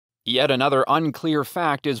Yet another unclear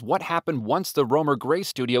fact is what happened once the Romer Gray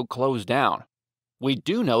studio closed down. We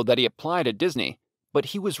do know that he applied at Disney, but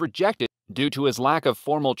he was rejected due to his lack of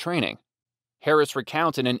formal training. Harris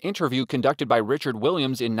recounts in an interview conducted by Richard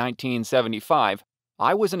Williams in 1975,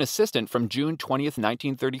 "I was an assistant from June 20th,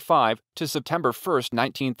 1935 to September 1st,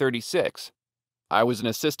 1936. I was an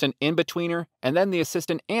assistant in-betweener and then the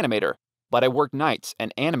assistant animator, but I worked nights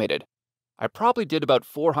and animated. I probably did about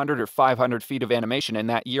 400 or 500 feet of animation in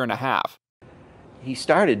that year and a half." He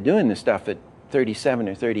started doing this stuff at 37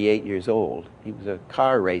 or 38 years old. He was a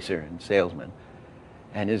car racer and salesman.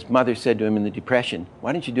 And his mother said to him in the Depression,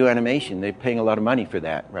 "Why don't you do animation? They're paying a lot of money for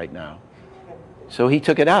that right now." So he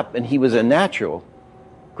took it up, and he was a natural,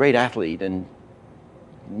 great athlete and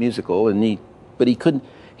musical, but he couldn't.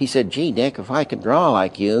 He said, "Gee, Dick, if I could draw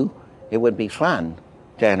like you, it would be fun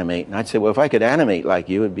to animate." And I'd say, "Well, if I could animate like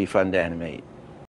you, it'd be fun to animate."